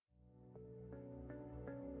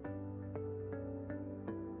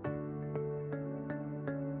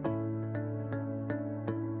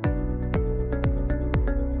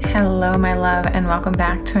Hello, my love, and welcome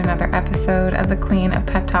back to another episode of the Queen of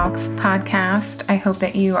Pep Talks podcast. I hope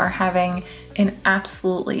that you are having an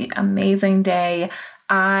absolutely amazing day.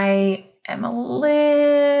 I am a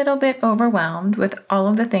little bit overwhelmed with all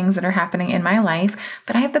of the things that are happening in my life,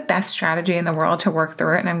 but I have the best strategy in the world to work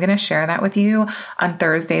through it. And I'm going to share that with you on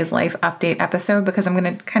Thursday's life update episode, because I'm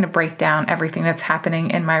going to kind of break down everything that's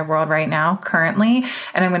happening in my world right now currently.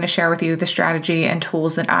 And I'm going to share with you the strategy and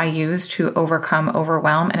tools that I use to overcome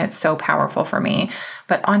overwhelm. And it's so powerful for me.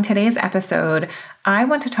 But on today's episode, I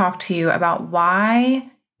want to talk to you about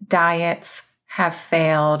why diets have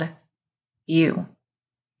failed you.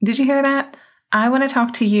 Did you hear that? I want to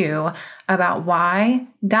talk to you about why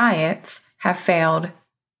diets have failed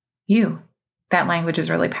you. That language is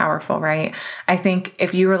really powerful, right? I think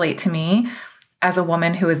if you relate to me as a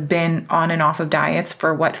woman who has been on and off of diets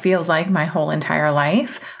for what feels like my whole entire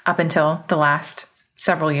life, up until the last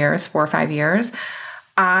several years, 4 or 5 years,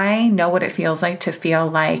 I know what it feels like to feel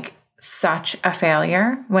like such a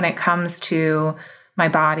failure when it comes to my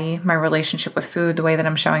body, my relationship with food, the way that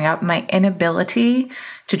I'm showing up, my inability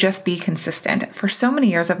to just be consistent. For so many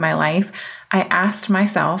years of my life, I asked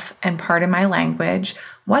myself, and pardon my language,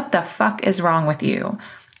 what the fuck is wrong with you?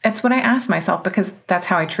 That's what I asked myself, because that's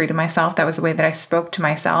how I treated myself. That was the way that I spoke to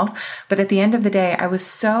myself. But at the end of the day, I was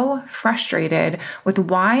so frustrated with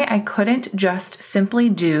why I couldn't just simply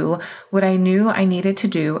do what I knew I needed to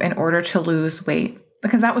do in order to lose weight.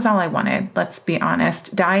 Because that was all I wanted. Let's be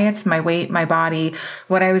honest. Diets, my weight, my body,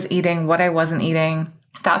 what I was eating, what I wasn't eating,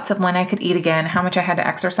 thoughts of when I could eat again, how much I had to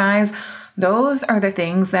exercise. Those are the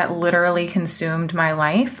things that literally consumed my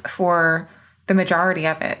life for the majority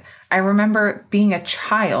of it. I remember being a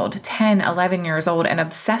child, 10, 11 years old, and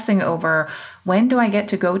obsessing over, when do I get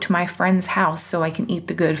to go to my friend's house so I can eat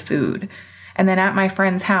the good food? And then at my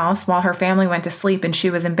friend's house, while her family went to sleep and she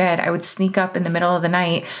was in bed, I would sneak up in the middle of the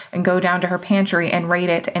night and go down to her pantry and raid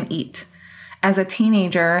it and eat. As a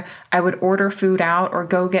teenager, I would order food out or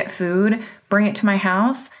go get food, bring it to my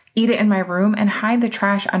house, eat it in my room, and hide the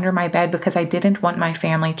trash under my bed because I didn't want my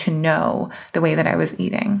family to know the way that I was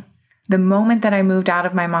eating. The moment that I moved out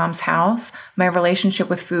of my mom's house, my relationship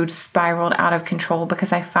with food spiraled out of control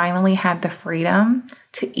because I finally had the freedom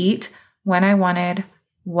to eat when I wanted,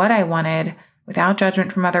 what I wanted, without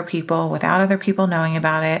judgment from other people, without other people knowing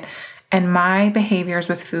about it. And my behaviors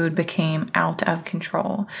with food became out of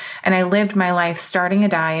control. And I lived my life starting a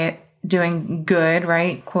diet, doing good,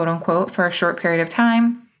 right, quote unquote, for a short period of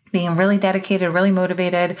time, being really dedicated, really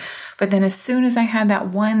motivated. But then as soon as I had that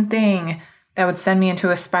one thing that would send me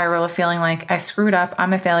into a spiral of feeling like I screwed up,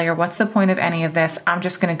 I'm a failure, what's the point of any of this? I'm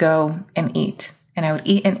just going to go and eat. And I would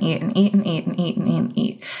eat and eat and eat and eat and eat and eat and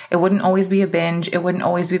eat. It wouldn't always be a binge. It wouldn't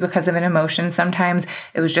always be because of an emotion. Sometimes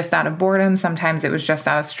it was just out of boredom. Sometimes it was just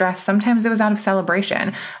out of stress. Sometimes it was out of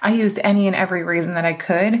celebration. I used any and every reason that I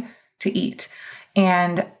could to eat.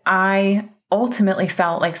 And I ultimately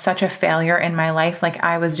felt like such a failure in my life, like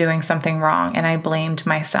I was doing something wrong, and I blamed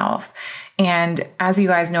myself. And as you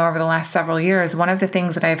guys know, over the last several years, one of the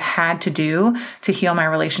things that I've had to do to heal my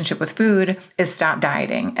relationship with food is stop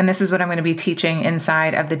dieting. And this is what I'm going to be teaching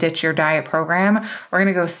inside of the Ditch Your Diet program. We're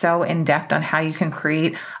going to go so in depth on how you can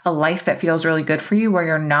create a life that feels really good for you, where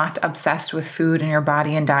you're not obsessed with food and your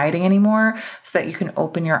body and dieting anymore, so that you can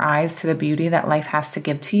open your eyes to the beauty that life has to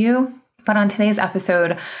give to you. But on today's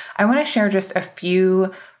episode, I want to share just a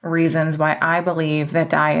few reasons why I believe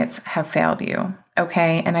that diets have failed you.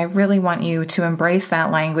 Okay. And I really want you to embrace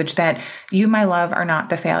that language that you, my love, are not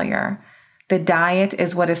the failure. The diet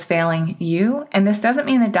is what is failing you. And this doesn't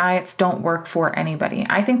mean that diets don't work for anybody.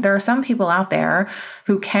 I think there are some people out there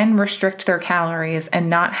who can restrict their calories and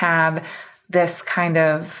not have this kind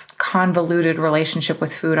of convoluted relationship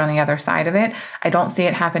with food on the other side of it. I don't see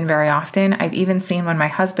it happen very often. I've even seen when my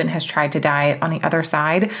husband has tried to diet on the other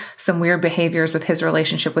side, some weird behaviors with his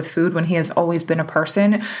relationship with food, when he has always been a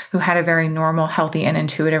person who had a very normal, healthy, and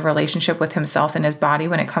intuitive relationship with himself and his body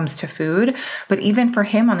when it comes to food. But even for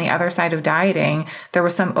him on the other side of dieting, there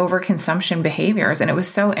was some overconsumption behaviors, and it was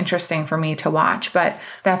so interesting for me to watch. But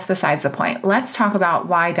that's besides the point. Let's talk about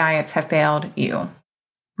why diets have failed you.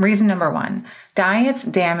 Reason number one, diets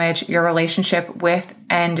damage your relationship with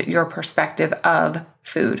and your perspective of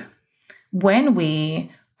food. When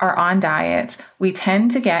we are on diets, we tend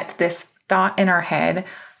to get this thought in our head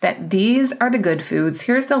that these are the good foods.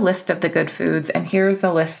 Here's the list of the good foods, and here's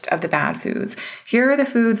the list of the bad foods. Here are the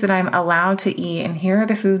foods that I'm allowed to eat, and here are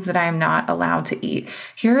the foods that I am not allowed to eat.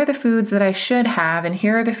 Here are the foods that I should have, and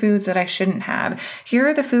here are the foods that I shouldn't have. Here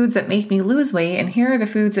are the foods that make me lose weight, and here are the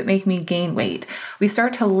foods that make me gain weight. We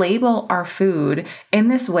start to label our food in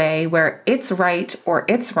this way where it's right or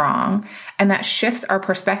it's wrong, and that shifts our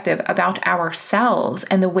perspective about ourselves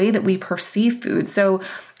and the way that we perceive food. So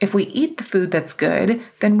if we eat the food that's good,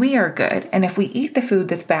 then we are good. And if we eat the food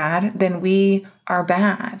that's bad, then we are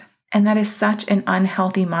bad. And that is such an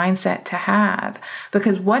unhealthy mindset to have,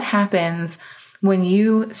 because what happens when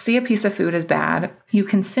you see a piece of food as bad, you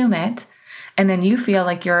consume it, and then you feel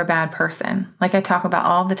like you're a bad person. Like I talk about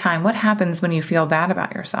all the time, what happens when you feel bad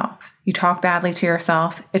about yourself? You talk badly to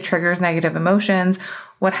yourself. It triggers negative emotions.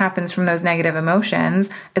 What happens from those negative emotions?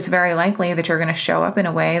 It's very likely that you're going to show up in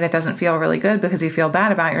a way that doesn't feel really good because you feel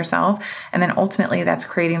bad about yourself. And then ultimately that's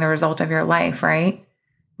creating the result of your life, right?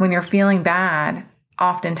 When you're feeling bad,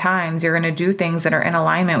 oftentimes you're going to do things that are in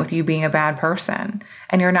alignment with you being a bad person.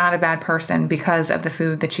 And you're not a bad person because of the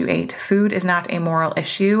food that you ate. Food is not a moral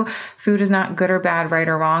issue. Food is not good or bad, right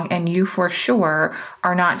or wrong. And you for sure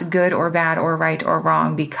are not good or bad or right or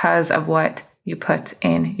wrong because of what you put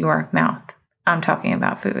in your mouth. I'm talking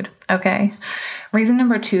about food, okay? Reason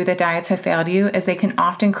number 2 that diets have failed you is they can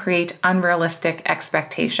often create unrealistic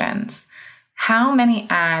expectations. How many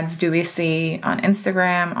ads do we see on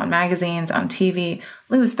Instagram, on magazines, on TV?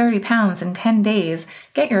 Lose 30 pounds in 10 days.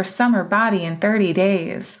 Get your summer body in 30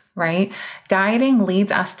 days, right? Dieting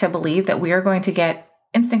leads us to believe that we are going to get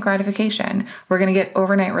instant gratification. We're going to get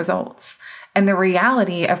overnight results. And the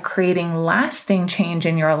reality of creating lasting change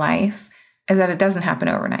in your life is that it doesn't happen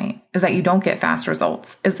overnight, is that you don't get fast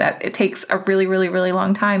results, is that it takes a really, really, really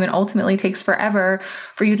long time and ultimately takes forever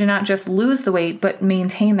for you to not just lose the weight, but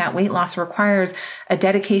maintain that weight loss requires a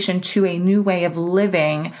dedication to a new way of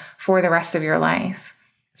living for the rest of your life.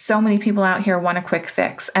 So many people out here want a quick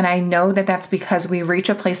fix. And I know that that's because we reach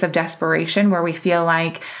a place of desperation where we feel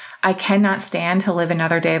like I cannot stand to live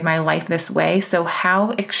another day of my life this way. So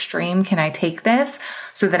how extreme can I take this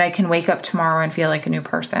so that I can wake up tomorrow and feel like a new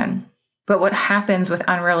person? But what happens with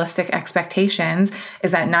unrealistic expectations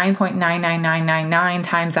is that 9.99999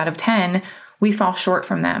 times out of 10, we fall short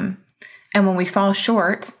from them. And when we fall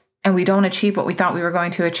short and we don't achieve what we thought we were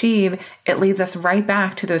going to achieve, it leads us right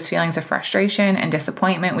back to those feelings of frustration and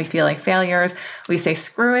disappointment. We feel like failures. We say,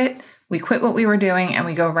 screw it. We quit what we were doing and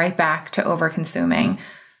we go right back to over-consuming.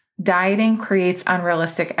 Dieting creates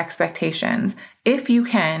unrealistic expectations. If you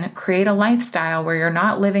can create a lifestyle where you're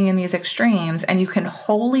not living in these extremes and you can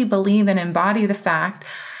wholly believe and embody the fact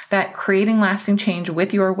that creating lasting change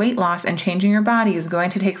with your weight loss and changing your body is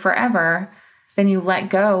going to take forever, then you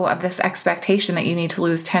let go of this expectation that you need to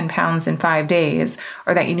lose 10 pounds in 5 days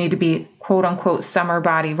or that you need to be quote unquote summer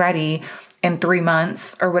body ready in 3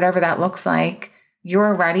 months or whatever that looks like.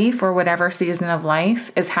 You're ready for whatever season of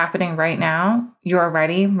life is happening right now. You're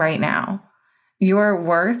ready right now. Your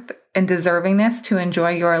worth and deservingness to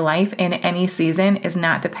enjoy your life in any season is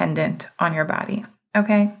not dependent on your body.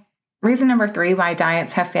 Okay? Reason number 3 why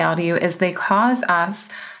diets have failed you is they cause us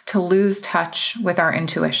to lose touch with our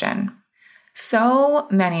intuition. So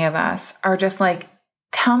many of us are just like,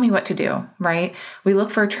 tell me what to do, right? We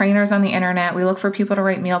look for trainers on the internet. We look for people to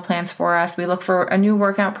write meal plans for us. We look for a new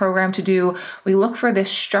workout program to do. We look for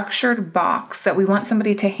this structured box that we want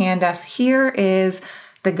somebody to hand us. Here is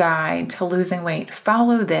the guide to losing weight.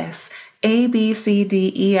 Follow this, A, B, C,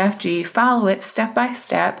 D, E, F, G. Follow it step by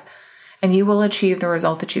step, and you will achieve the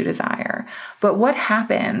result that you desire. But what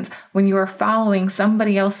happens when you are following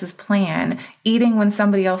somebody else's plan, eating when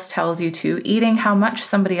somebody else tells you to, eating how much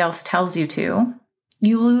somebody else tells you to?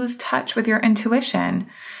 You lose touch with your intuition.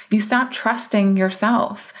 You stop trusting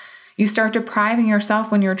yourself. You start depriving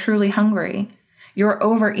yourself when you're truly hungry. You're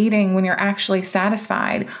overeating when you're actually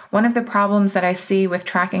satisfied. One of the problems that I see with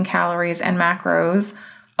tracking calories and macros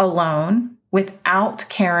alone, without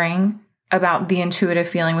caring about the intuitive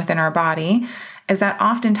feeling within our body, is that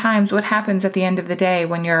oftentimes what happens at the end of the day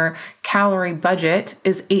when your calorie budget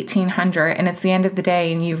is 1,800 and it's the end of the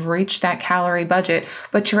day and you've reached that calorie budget,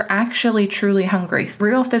 but you're actually truly hungry,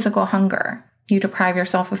 real physical hunger. You deprive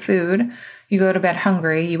yourself of food, you go to bed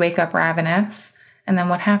hungry, you wake up ravenous, and then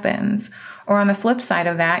what happens? Or on the flip side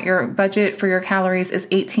of that, your budget for your calories is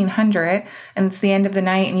 1,800 and it's the end of the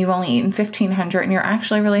night and you've only eaten 1,500 and you're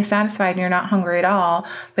actually really satisfied and you're not hungry at all,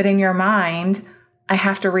 but in your mind, I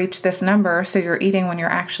have to reach this number, so you're eating when you're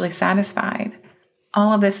actually satisfied.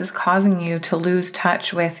 All of this is causing you to lose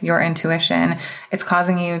touch with your intuition. It's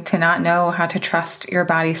causing you to not know how to trust your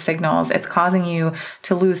body's signals. It's causing you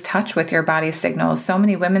to lose touch with your body's signals. So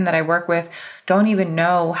many women that I work with don't even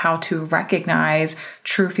know how to recognize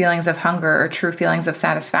true feelings of hunger or true feelings of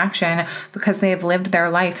satisfaction because they've lived their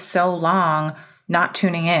life so long not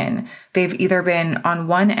tuning in. They've either been on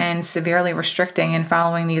one end severely restricting and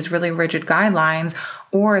following these really rigid guidelines,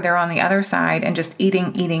 or they're on the other side and just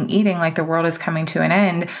eating like the world is coming to an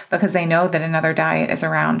end because they know that another diet is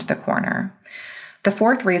around the corner. The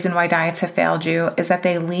fourth reason why diets have failed you is that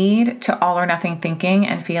they lead to all or nothing thinking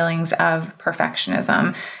and feelings of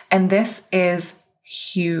perfectionism. And this is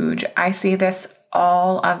huge. I see this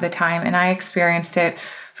all of the time, and I experienced it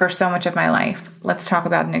for so much of my life. Let's talk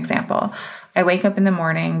about an example. I wake up in the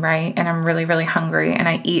morning, right? And I'm really, really hungry, and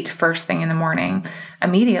I eat first thing in the morning.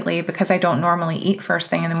 Immediately, because I don't normally eat first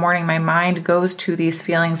thing in the morning, my mind goes to these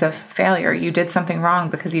feelings of failure. You did something wrong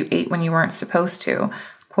because you ate when you weren't supposed to,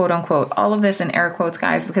 quote unquote. All of this in air quotes,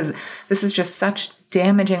 guys, because this is just such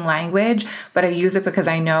damaging language, but I use it because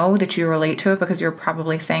I know that you relate to it because you're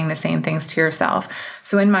probably saying the same things to yourself.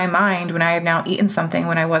 So in my mind, when I have now eaten something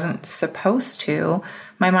when I wasn't supposed to,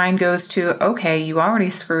 my mind goes to, okay, you already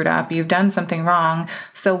screwed up. You've done something wrong.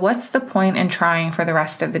 So what's the point in trying for the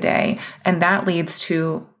rest of the day? And that leads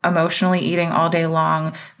to emotionally eating all day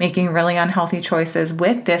long, making really unhealthy choices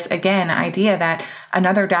with this, again, idea that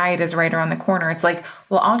another diet is right around the corner. It's like,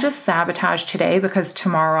 well, I'll just sabotage today because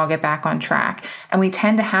tomorrow I'll get back on track. And we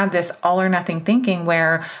tend to have this all or nothing thinking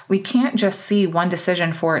where we can't just see one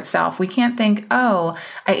decision for itself. We can't think, oh,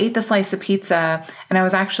 I ate the slice of pizza and I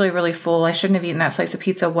was actually really full. I shouldn't have eaten that slice of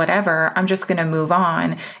pizza, whatever. I'm just going to move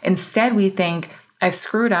on. Instead, we think, I've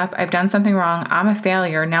screwed up. I've done something wrong. I'm a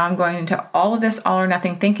failure. Now I'm going into all of this all or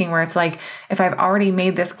nothing thinking where it's like, if I've already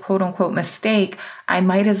made this quote unquote mistake, I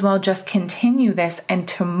might as well just continue this. And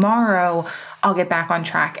tomorrow I'll get back on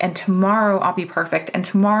track. And tomorrow I'll be perfect. And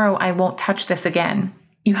tomorrow I won't touch this again.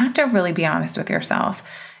 You have to really be honest with yourself.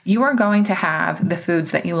 You are going to have the foods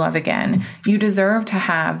that you love again. You deserve to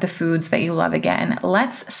have the foods that you love again.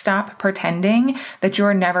 Let's stop pretending that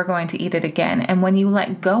you're never going to eat it again. And when you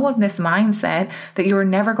let go of this mindset that you're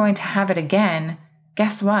never going to have it again,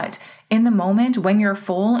 guess what? In the moment when you're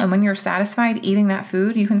full and when you're satisfied eating that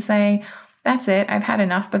food, you can say, that's it. I've had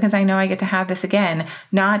enough because I know I get to have this again.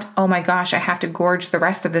 Not, oh my gosh, I have to gorge the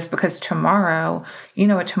rest of this because tomorrow, you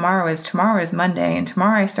know what tomorrow is? Tomorrow is Monday and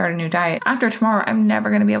tomorrow I start a new diet. After tomorrow, I'm never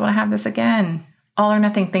going to be able to have this again. All or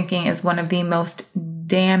nothing thinking is one of the most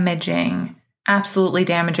damaging, absolutely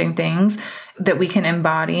damaging things that we can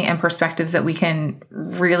embody and perspectives that we can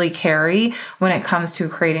really carry when it comes to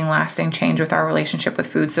creating lasting change with our relationship with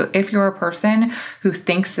food. So if you're a person who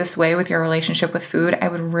thinks this way with your relationship with food, I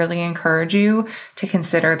would really encourage you to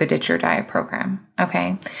consider the Ditch Your Diet program.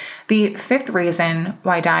 Okay. The fifth reason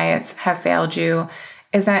why diets have failed you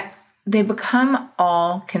is that they become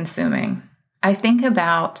all consuming. I think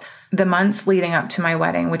about the months leading up to my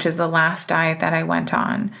wedding, which is the last diet that I went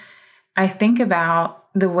on. I think about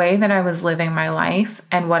the way that I was living my life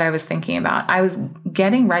and what I was thinking about. I was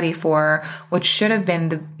getting ready for what should have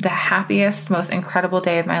been the happiest, most incredible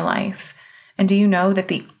day of my life. And do you know that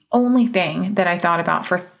the only thing that I thought about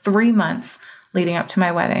for 3 months leading up to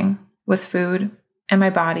my wedding was food and my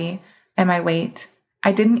body and my weight?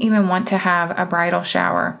 I didn't even want to have a bridal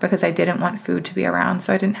shower because I didn't want food to be around,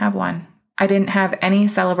 so I didn't have one. I didn't have any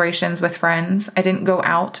celebrations with friends. I didn't go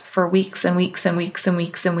out for weeks and weeks and weeks and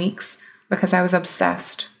weeks and weeks because I was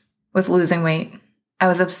obsessed with losing weight. I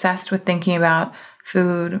was obsessed with thinking about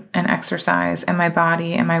food and exercise and my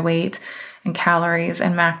body and my weight and calories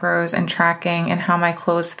and macros and tracking and how my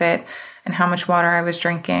clothes fit and how much water I was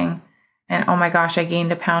drinking. And oh my gosh, I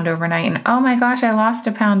gained a pound overnight. And oh my gosh, I lost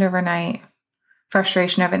a pound overnight.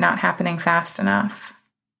 Frustration of it not happening fast enough.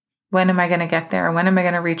 When am I going to get there? When am I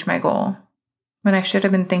going to reach my goal? When I should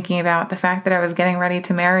have been thinking about the fact that I was getting ready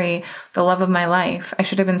to marry the love of my life. I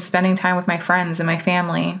should have been spending time with my friends and my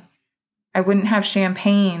family. I wouldn't have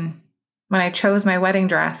champagne when I chose my wedding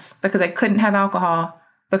dress because I couldn't have alcohol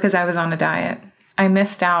because I was on a diet. I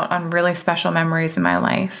missed out on really special memories in my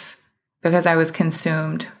life because I was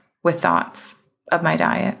consumed with thoughts of my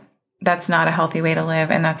diet. That's not a healthy way to live,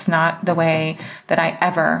 and that's not the way that I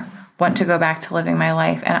ever want to go back to living my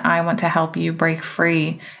life. And I want to help you break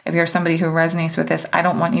free. If you're somebody who resonates with this, I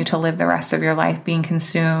don't want you to live the rest of your life being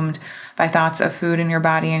consumed by thoughts of food in your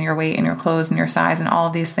body and your weight and your clothes and your size and all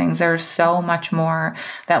of these things. There's so much more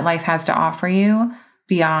that life has to offer you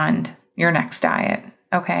beyond your next diet.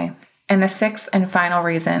 Okay. And the sixth and final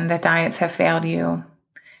reason that diets have failed you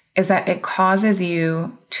is that it causes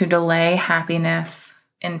you to delay happiness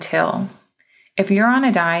until If you're on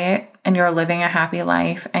a diet and you're living a happy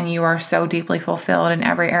life and you are so deeply fulfilled in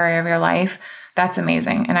every area of your life, that's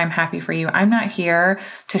amazing. And I'm happy for you. I'm not here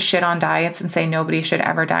to shit on diets and say nobody should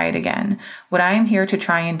ever diet again. What I am here to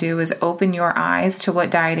try and do is open your eyes to what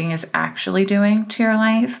dieting is actually doing to your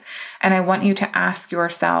life. And I want you to ask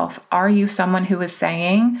yourself, are you someone who is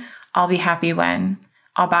saying, I'll be happy when,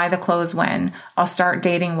 I'll buy the clothes when, I'll start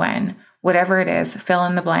dating when, whatever it is, fill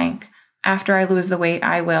in the blank. After I lose the weight,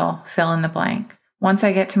 I will fill in the blank. Once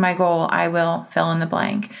I get to my goal, I will fill in the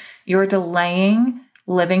blank. You're delaying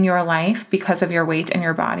living your life because of your weight and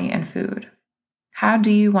your body and food. How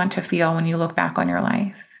do you want to feel when you look back on your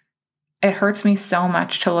life? It hurts me so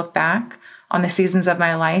much to look back on the seasons of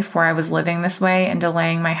my life where I was living this way and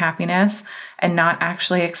delaying my happiness and not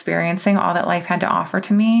actually experiencing all that life had to offer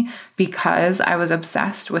to me because I was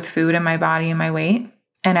obsessed with food and my body and my weight.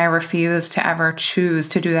 And I refuse to ever choose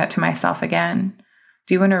to do that to myself again.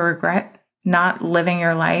 Do you want to regret not living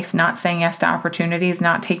your life, not saying yes to opportunities,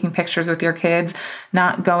 not taking pictures with your kids,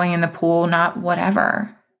 not going in the pool, not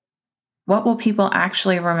whatever? What will people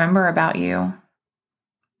actually remember about you?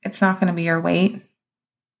 It's not going to be your weight.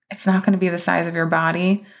 It's not going to be the size of your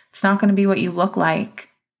body. It's not going to be what you look like.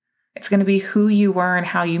 It's going to be who you were and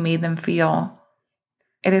how you made them feel.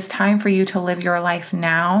 It is time for you to live your life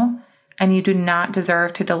now, and you do not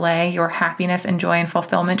deserve to delay your happiness and joy and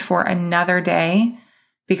fulfillment for another day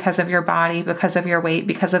because of your body, because of your weight,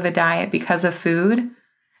 because of a diet, because of food.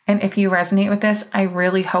 And if you resonate with this, I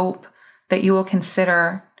really hope that you will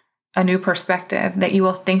consider a new perspective, that you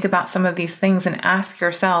will think about some of these things and ask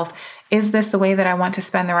yourself, is this the way that I want to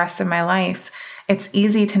spend the rest of my life? It's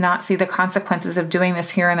easy to not see the consequences of doing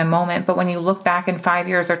this here in the moment, but when you look back in 5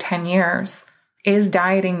 years or 10 years, is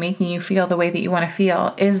dieting making you feel the way that you want to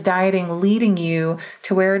feel? Is dieting leading you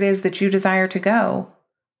to where it is that you desire to go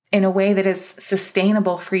in a way that is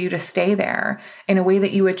sustainable for you to stay there, in a way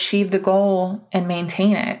that you achieve the goal and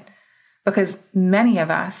maintain it? Because many of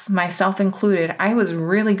us, myself included, I was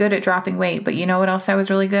really good at dropping weight, but you know what else I was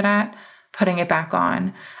really good at? Putting it back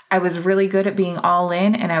on. I was really good at being all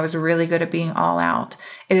in, and I was really good at being all out.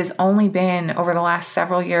 It has only been over the last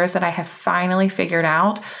several years that I have finally figured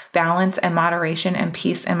out balance and moderation and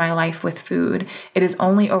peace in my life with food. It is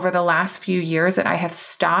only over the last few years that I have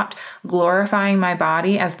stopped glorifying my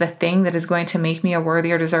body as the thing that is going to make me a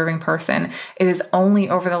worthy or deserving person. It is only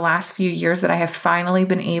over the last few years that I have finally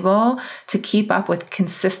been able to keep up with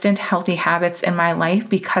consistent, healthy habits in my life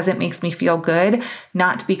because it makes me feel good,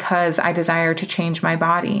 not because I desire to change my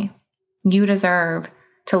body. You deserve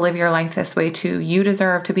to live your life this way too. You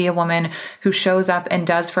deserve to be a woman who shows up and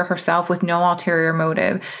does for herself with no ulterior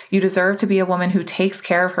motive. You deserve to be a woman who takes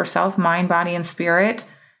care of herself, mind, body, and spirit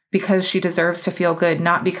because she deserves to feel good,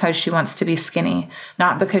 not because she wants to be skinny,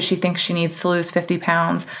 not because she thinks she needs to lose 50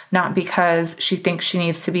 pounds, not because she thinks she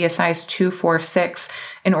needs to be a size 2, 4, 6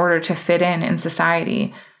 in order to fit in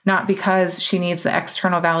society. Not because she needs the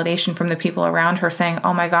external validation from the people around her saying,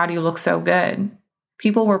 oh my God, you look so good.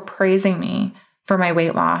 People were praising me for my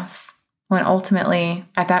weight loss, when ultimately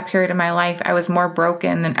at that period of my life, I was more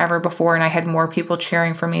broken than ever before, and I had more people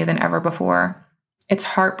cheering for me than ever before. It's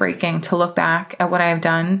heartbreaking to look back at what I have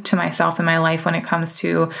done to myself in my life when it comes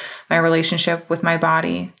to my relationship with my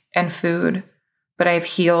body and food, but I have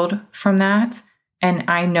healed from that, and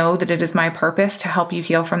I know that it is my purpose to help you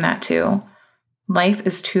heal from that too. Life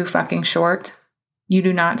is too fucking short. You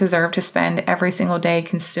do not deserve to spend every single day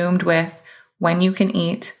consumed with when you can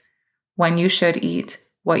eat, when you should eat,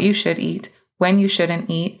 what you should eat, when you shouldn't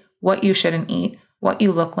eat, what you shouldn't eat, what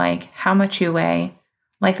you look like, how much you weigh.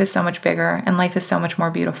 Life is so much bigger and life is so much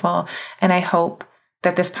more beautiful. And I hope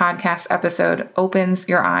that this podcast episode opens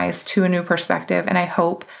your eyes to a new perspective. And I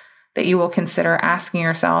hope that you will consider asking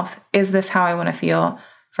yourself, is this how I want to feel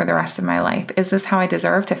for the rest of my life? Is this how I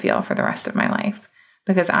deserve to feel for the rest of my life?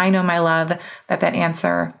 Because I know, my love, that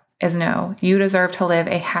answer is no. You deserve to live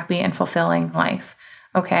a happy and fulfilling life.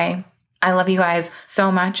 Okay? I love you guys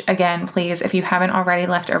so much. Again, please, if you haven't already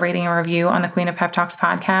left a rating and review on the Queen of Pep Talks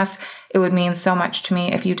podcast, it would mean so much to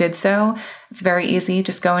me if you did so. It's very easy.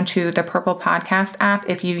 Just go into the Purple Podcast app.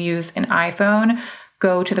 If you use an iPhone,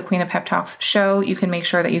 go to the Queen of Pep Talks show. You can make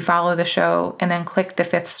sure that you follow the show and then click the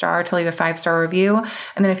 5th star to leave a 5-star review.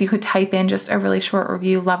 And then if you could type in just a really short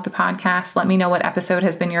review, love the podcast. Let me know what episode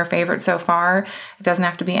has been your favorite so far. It doesn't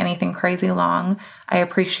have to be anything crazy long. I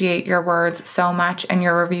appreciate your words so much, and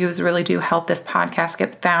your reviews really do help this podcast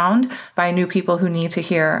get found by new people who need to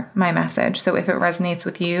hear my message. So if it resonates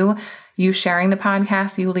with you, you sharing the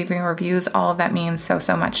podcast, you leaving reviews, all of that means so,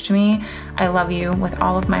 so much to me. I love you with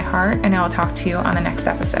all of my heart, and I will talk to you on the next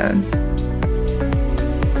episode.